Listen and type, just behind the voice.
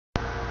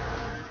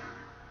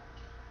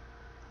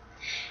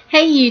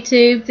Hey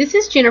YouTube, this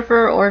is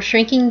Jennifer or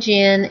Shrinking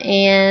Jen,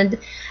 and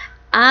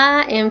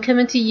I am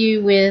coming to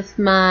you with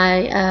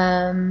my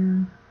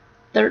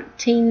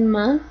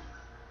 13-month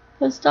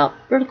post-op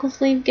vertical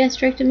sleeve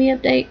gastrectomy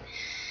update.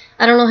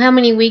 I don't know how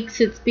many weeks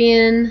it's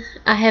been.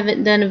 I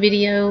haven't done a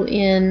video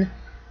in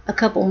a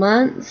couple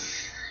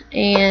months,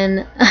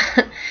 and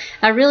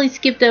I really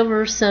skipped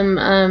over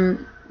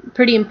some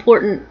pretty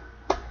important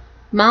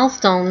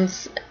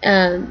milestones.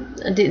 I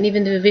didn't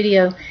even do a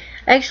video.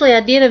 Actually, I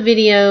did a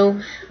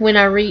video when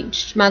I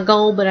reached my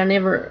goal, but I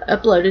never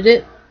uploaded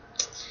it.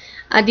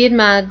 I did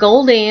my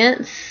goal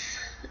dance,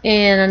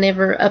 and I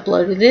never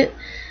uploaded it.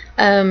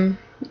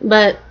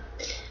 But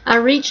I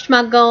reached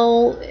my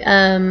goal,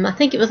 I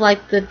think it was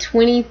like the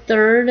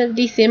 23rd of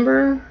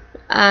December.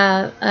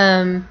 I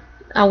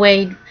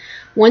weighed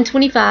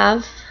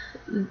 125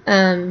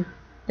 that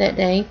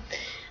day.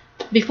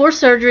 Before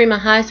surgery, my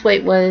highest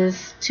weight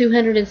was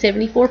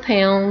 274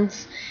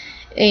 pounds,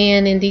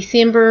 and in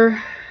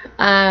December,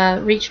 I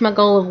reached my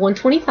goal of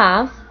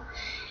 125,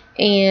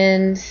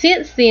 and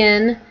since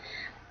then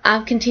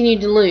I've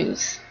continued to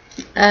lose.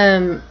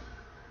 I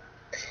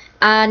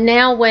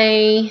now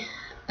weigh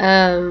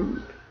about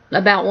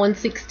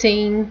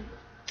 116.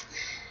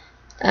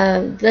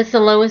 That's the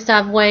lowest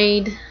I've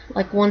weighed,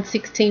 like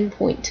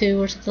 116.2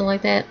 or something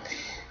like that.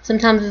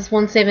 Sometimes it's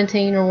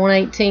 117 or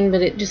 118,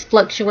 but it just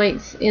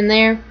fluctuates in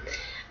there.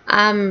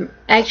 I'm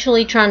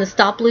actually trying to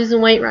stop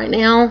losing weight right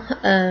now.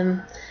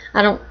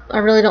 I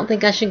really don't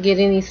think I should get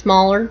any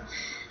smaller,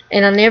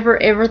 and I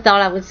never ever thought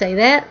I would say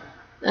that.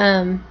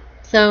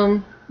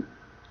 So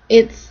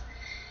it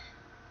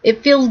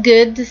feels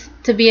good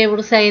to be able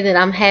to say that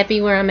I'm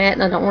happy where I'm at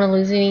and I don't want to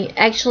lose any.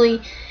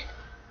 Actually,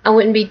 I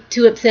wouldn't be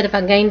too upset if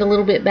I gained a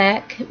little bit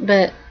back,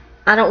 but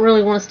I don't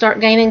really want to start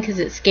gaining because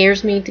it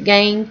scares me to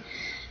gain.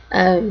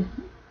 You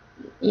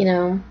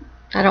know,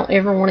 I don't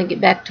ever want to get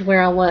back to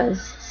where I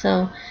was.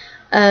 So,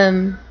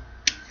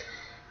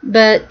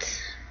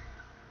 but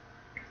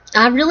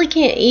I really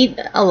can't eat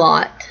a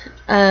lot.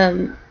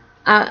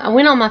 I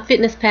went on my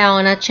Fitness Pal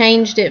and I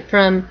changed it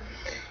from,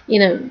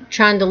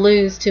 trying to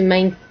lose to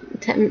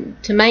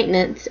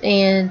maintenance,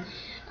 and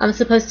I'm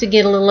supposed to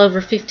get a little over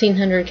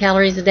 1,500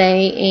 calories a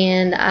day,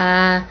 and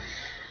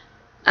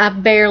I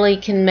barely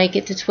can make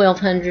it to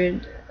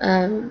 1,200.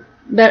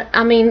 But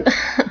I mean,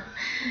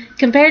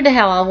 compared to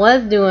how I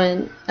was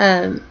doing,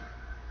 I'm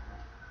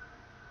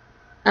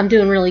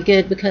doing really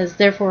good, because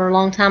there for a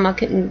long time I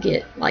couldn't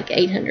get like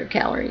 800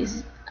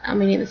 calories. I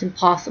mean, it was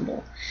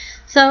impossible.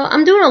 So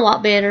I'm doing a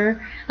lot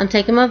better. I'm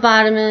taking my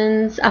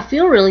vitamins. I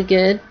feel really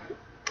good.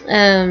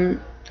 I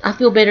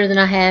feel better than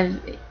I have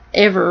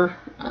ever.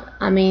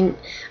 I mean,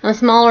 I'm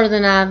smaller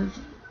than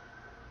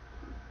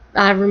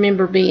I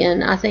remember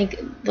being. I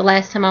think the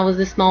last time I was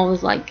this small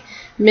was like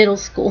middle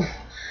school.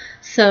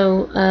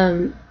 So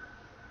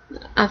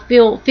I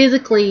feel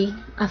physically,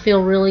 I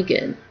feel really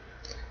good.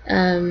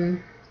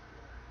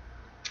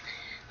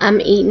 I'm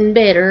eating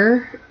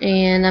better,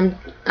 and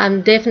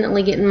I'm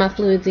definitely getting my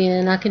fluids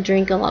in. I can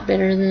drink a lot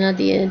better than I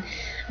did.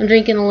 I'm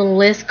drinking a little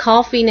less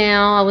coffee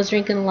now. I was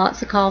drinking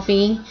lots of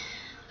coffee.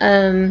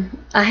 I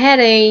had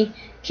a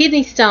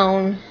kidney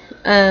stone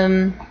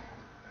a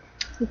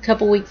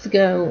couple weeks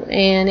ago,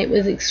 and it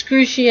was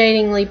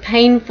excruciatingly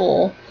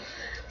painful.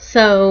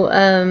 So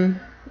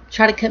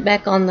try to cut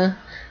back on the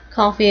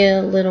coffee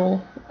a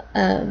little.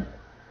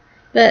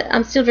 But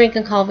I'm still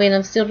drinking coffee, and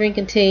I'm still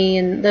drinking tea,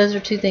 and those are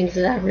two things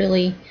that I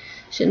really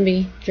shouldn't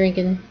be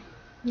drinking.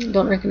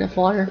 Don't drink enough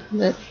water.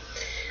 But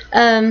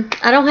I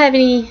don't have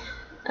any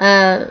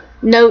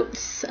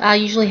notes. I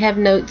usually have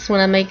notes when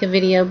I make a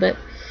video, but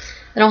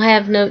I don't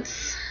have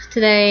notes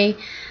today.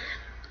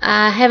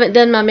 I haven't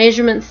done my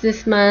measurements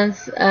this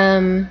month.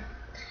 I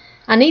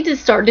need to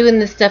start doing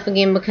this stuff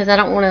again, because I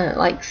don't want to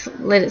like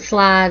let it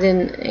slide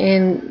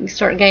and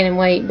start gaining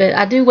weight. But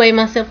I do weigh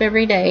myself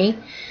every day.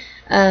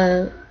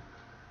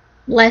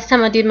 Last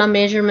time I did my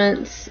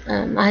measurements,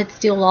 I had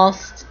still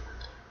lost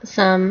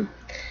some.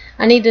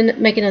 I need to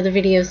make another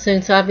video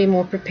soon, so I'll be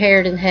more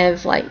prepared and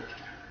have like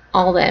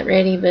all that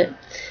ready. But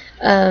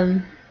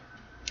I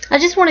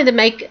just wanted to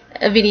make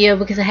a video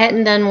because I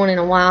hadn't done one in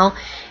a while,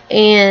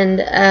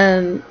 and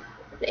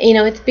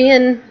it's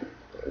been,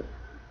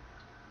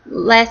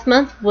 last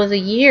month was a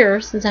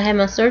year since I had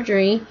my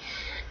surgery,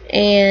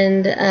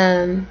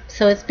 and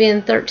so it's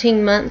been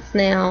 13 months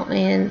now,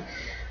 and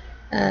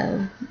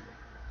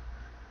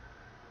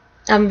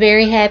I'm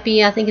very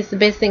happy. I think it's the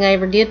best thing I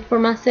ever did for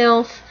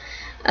myself.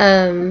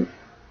 I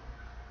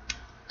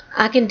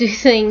can do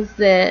things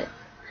that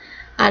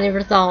I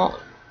never thought.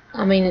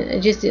 I mean,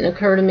 it just didn't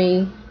occur to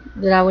me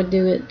that I would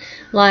do it.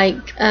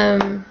 Like,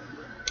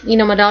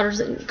 my daughter's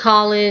in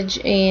college,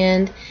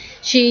 and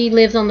she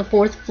lives on the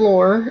 4th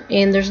floor,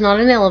 and there's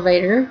not an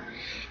elevator.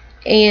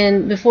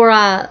 And before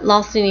I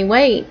lost any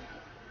weight,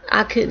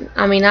 I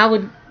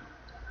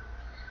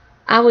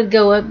would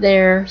go up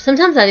there.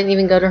 Sometimes I didn't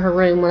even go to her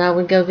room. When I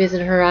would go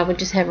visit her, I would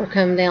just have her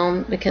come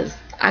down, because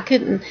I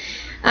couldn't.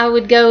 I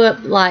would go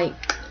up like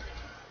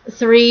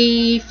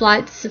 3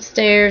 flights of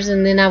stairs,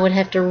 and then I would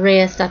have to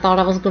rest. I thought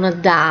I was going to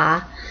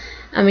die.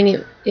 I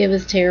mean, it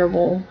was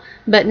terrible.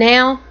 But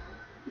now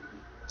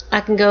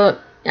I can go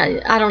up.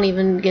 I don't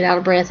even get out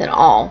of breath at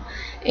all.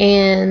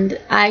 And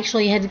I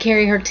actually had to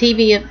carry her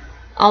TV up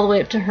all the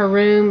way up to her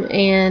room,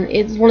 and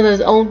it's one of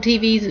those old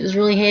TVs. It was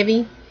really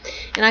heavy,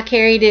 and I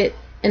carried it,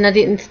 and I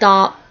didn't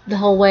stop the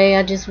whole way.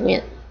 I just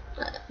went,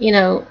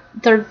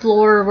 third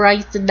floor where I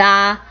used to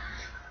die.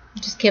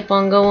 Just kept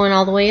on going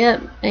all the way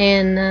up,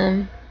 and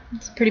I'm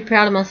pretty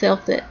proud of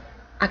myself that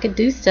I could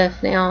do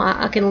stuff now.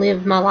 I can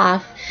live my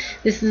life.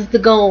 This is the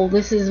goal.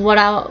 This is what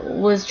I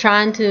was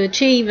trying to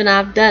achieve, and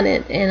I've done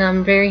it, and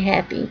I'm very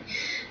happy.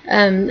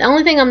 The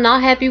only thing I'm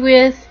not happy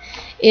with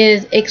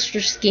is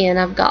extra skin.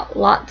 I've got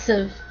lots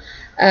of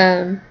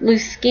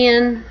loose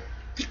skin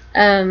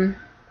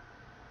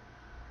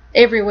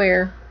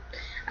everywhere.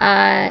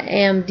 I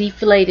am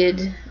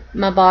deflated.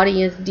 My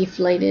body is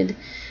deflated.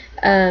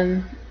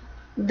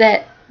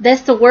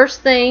 That's the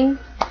worst thing,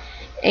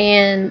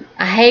 and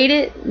I hate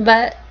it,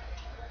 but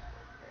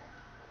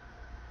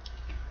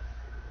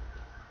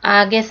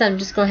I guess I'm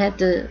just gonna have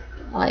to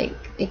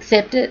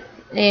accept it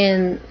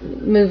and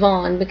move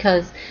on,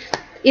 because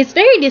it's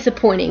very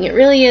disappointing. It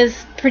really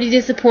is pretty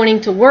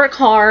disappointing to work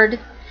hard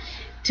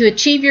to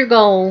achieve your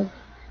goal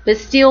but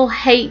still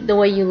hate the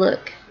way you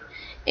look.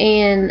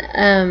 And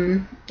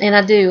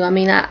I do. I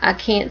mean, I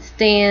can't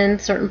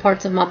stand certain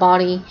parts of my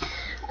body.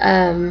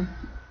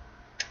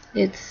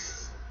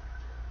 It's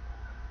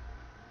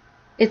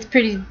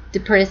pretty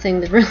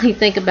depressing to really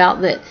think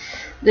about that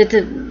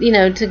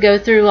to go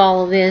through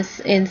all of this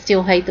and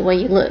still hate the way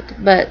you look.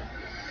 But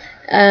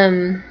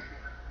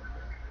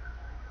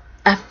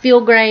I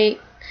feel great.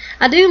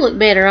 I do look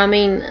better. I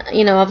mean,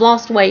 I've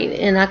lost weight,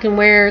 and I can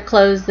wear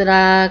clothes that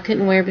I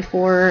couldn't wear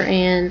before,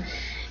 and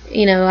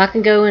I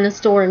can go in a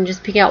store and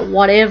just pick out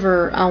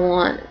whatever I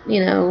want,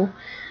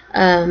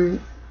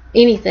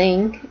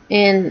 anything,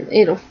 and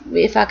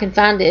if I can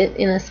find it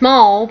in a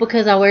small,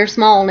 because I wear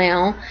small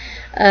now.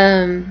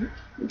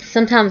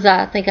 Sometimes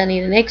I think I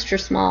need an extra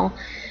small,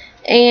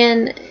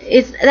 and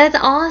that's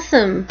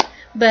awesome.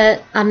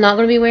 But I'm not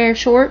going to be wearing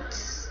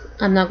shorts.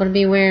 I'm not going to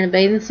be wearing a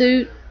bathing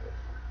suit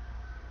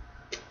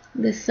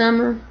this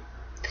summer.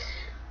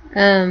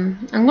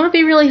 I'm going to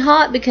be really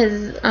hot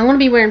because I'm going to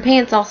be wearing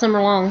pants all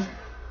summer long.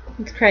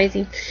 It's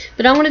crazy.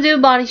 But I'm going to do a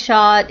body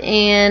shot,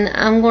 and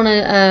I'm going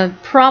to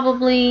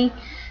probably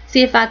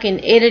see if I can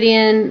edit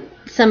in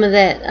some of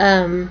that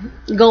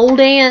goal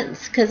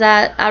dance, because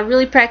I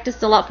really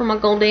practiced a lot for my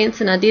goal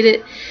dance, and I did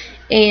it,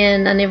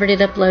 and I never did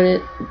upload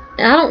it.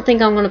 And I don't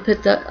think I'm going to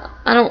put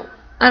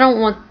I don't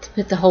want to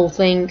put the whole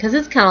thing, because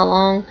it's kind of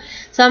long,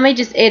 so I may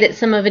just edit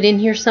some of it in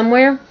here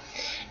somewhere,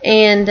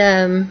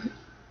 and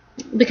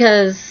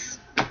because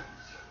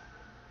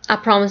I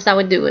promised I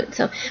would do it.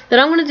 So, but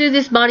I'm going to do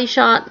this body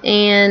shot,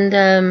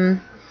 and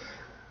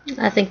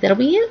I think that'll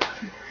be it.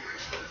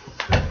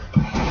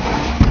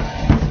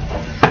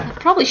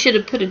 Probably should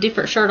have put a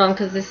different shirt on,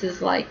 because this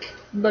is like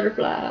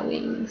butterfly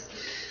wings.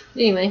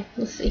 Anyway,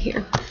 let's see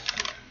here.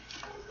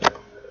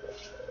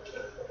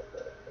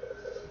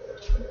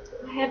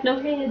 I have no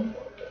head.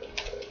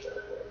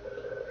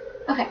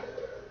 Okay.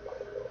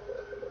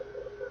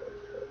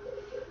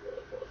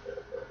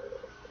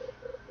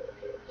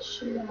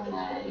 Should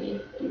I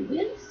do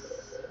this?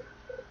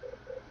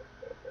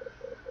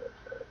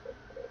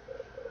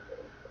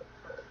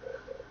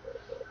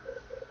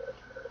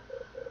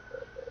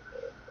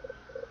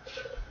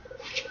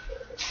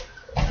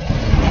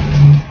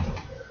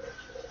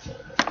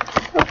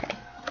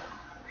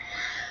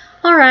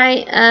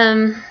 Alright,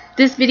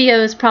 this video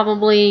is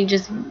probably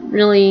just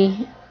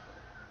really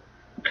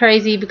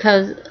crazy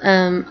because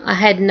I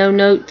had no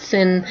notes,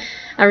 and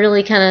I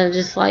really kind of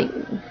just like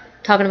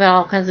talking about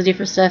all kinds of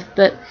different stuff,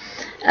 but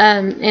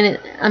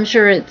I'm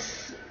sure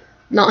it's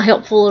not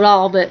helpful at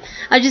all, but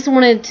I just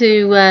wanted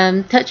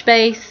to touch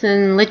base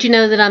and let you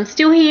know that I'm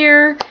still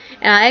here,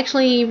 and I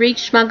actually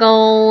reached my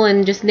goal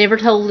and just never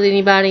told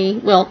anybody.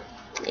 Well,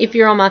 if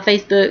you're on my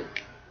Facebook,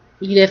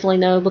 you definitely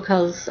know,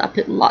 because I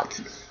put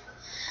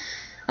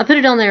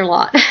it on there a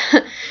lot.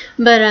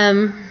 But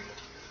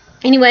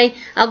anyway,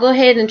 I'll go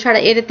ahead and try to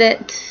edit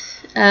that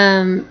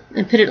and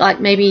put it like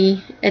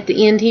maybe at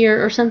the end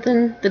here or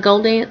something, the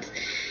goal dance.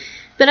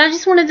 But I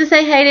just wanted to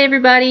say hey to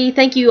everybody.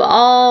 Thank you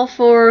all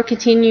for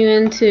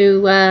continuing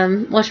to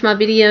watch my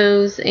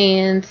videos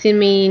and send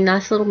me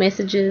nice little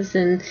messages,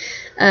 and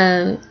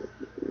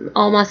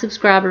all my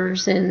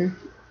subscribers, and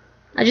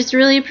I just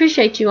really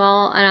appreciate you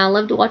all, and I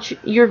love to watch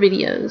your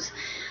videos.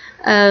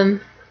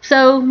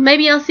 So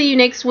maybe I'll see you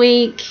next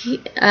week.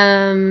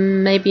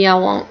 Maybe I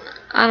won't.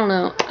 I don't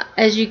know.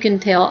 As you can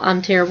tell,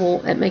 I'm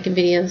terrible at making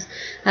videos.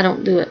 I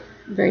don't do it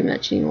very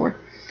much anymore.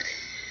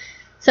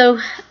 So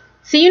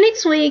see you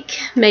next week,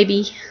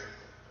 maybe.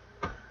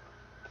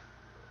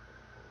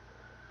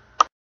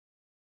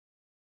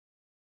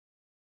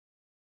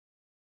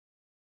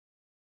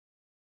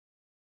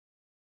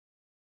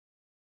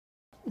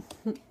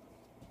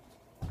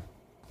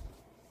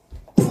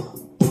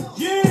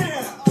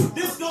 Yeah,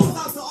 this goes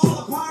out to all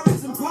the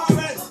pirates and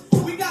pirates.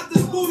 We got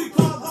this booty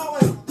call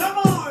going. Come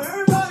on,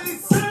 everybody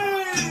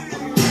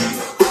sing.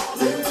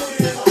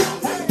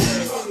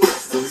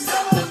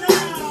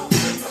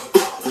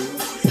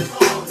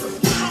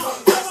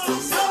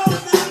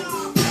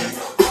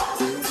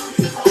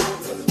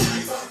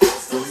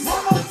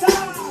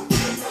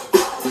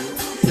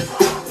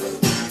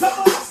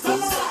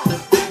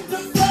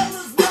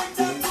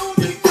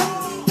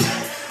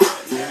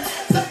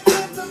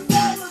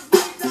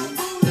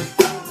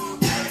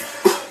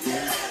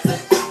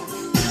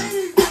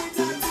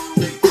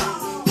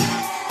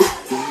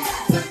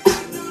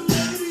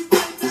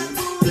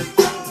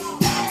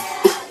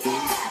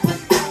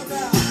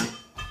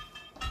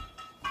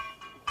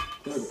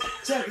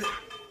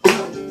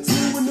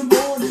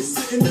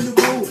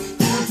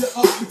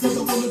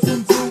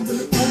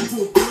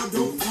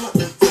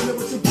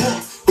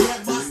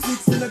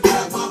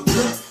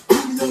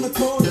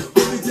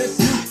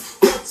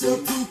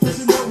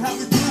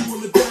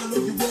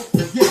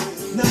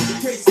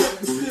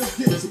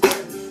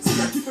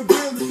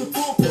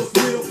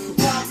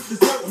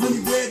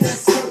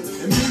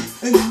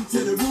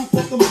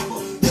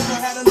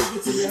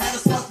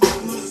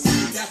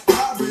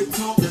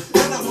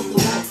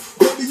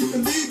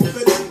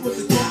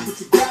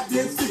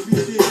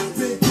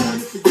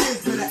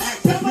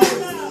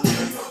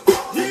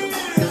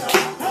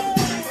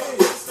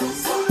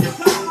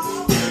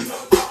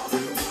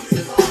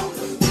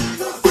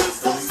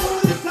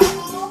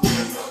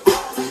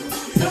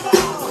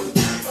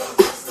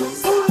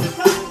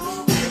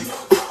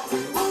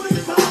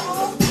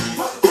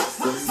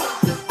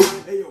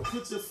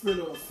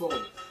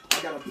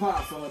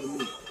 pop for her to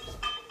me.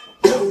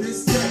 Yo,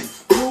 this that,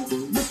 who?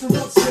 Mr.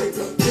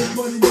 Upshaker, big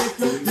money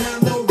maker, down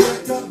low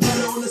record,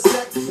 butter on the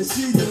set, and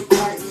she look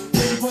right.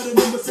 Ain't put a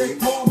number, say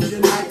call me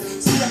tonight.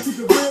 See, I keep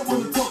it real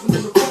when I'm talking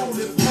on the phone.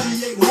 If money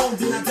ain't home,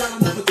 then I got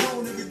another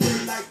tone every day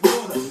like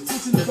water.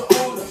 Switching up the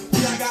order,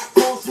 yeah, I got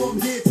calls from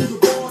here to the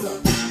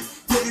border.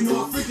 Getting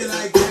all freaking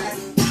like that,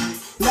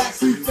 black,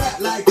 sweet,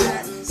 fat like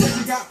that. Said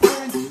you got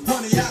friends,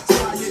 honey, I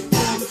try it.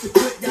 All if the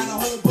click got a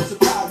whole bunch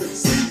of pirates.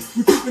 See,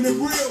 we keeping it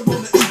real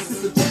on the east.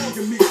 It's the dog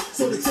in me,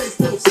 so the taste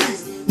don't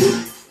cease.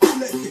 Who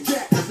let the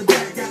cat out the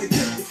bag? Gotta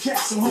get the cat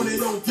so honey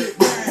don't get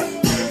mad.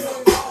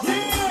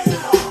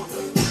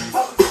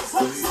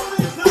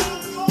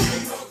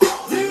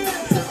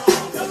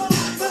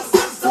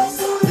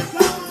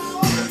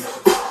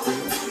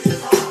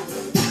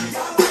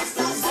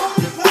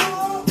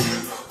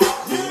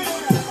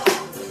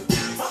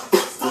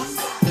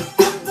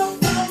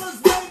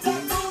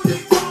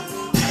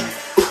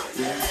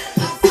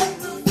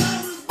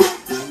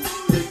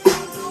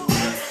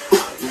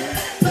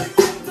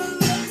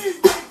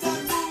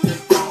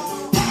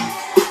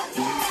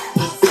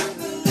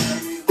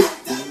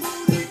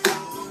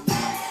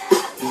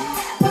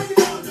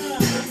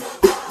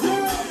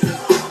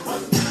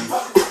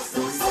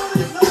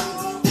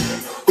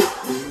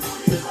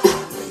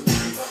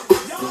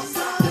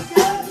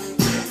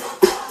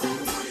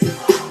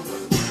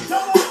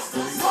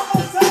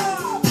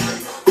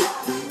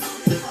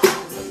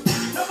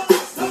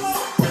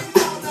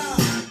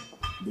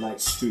 Black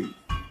Street,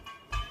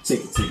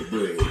 take it to the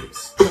bridge.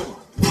 Come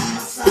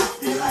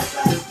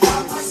on.